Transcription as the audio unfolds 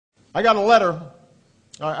I got a letter,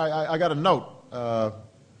 I got a note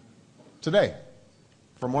today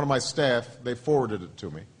from one of my staff. They forwarded it to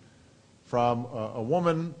me from a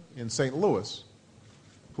woman in St. Louis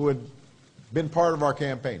who had been part of our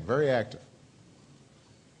campaign, very active,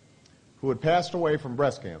 who had passed away from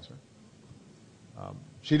breast cancer.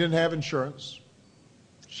 She didn't have insurance.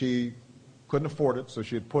 She couldn't afford it, so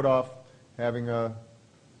she had put off having the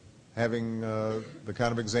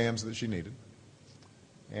kind of exams that she needed.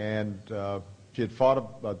 And she had fought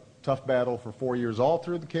a tough battle for 4 years. All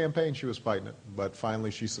through the campaign she was fighting it, but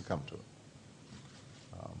finally she succumbed to it.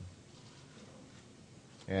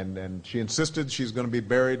 And she insisted she's going to be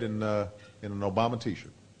buried in an Obama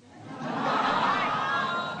t-shirt.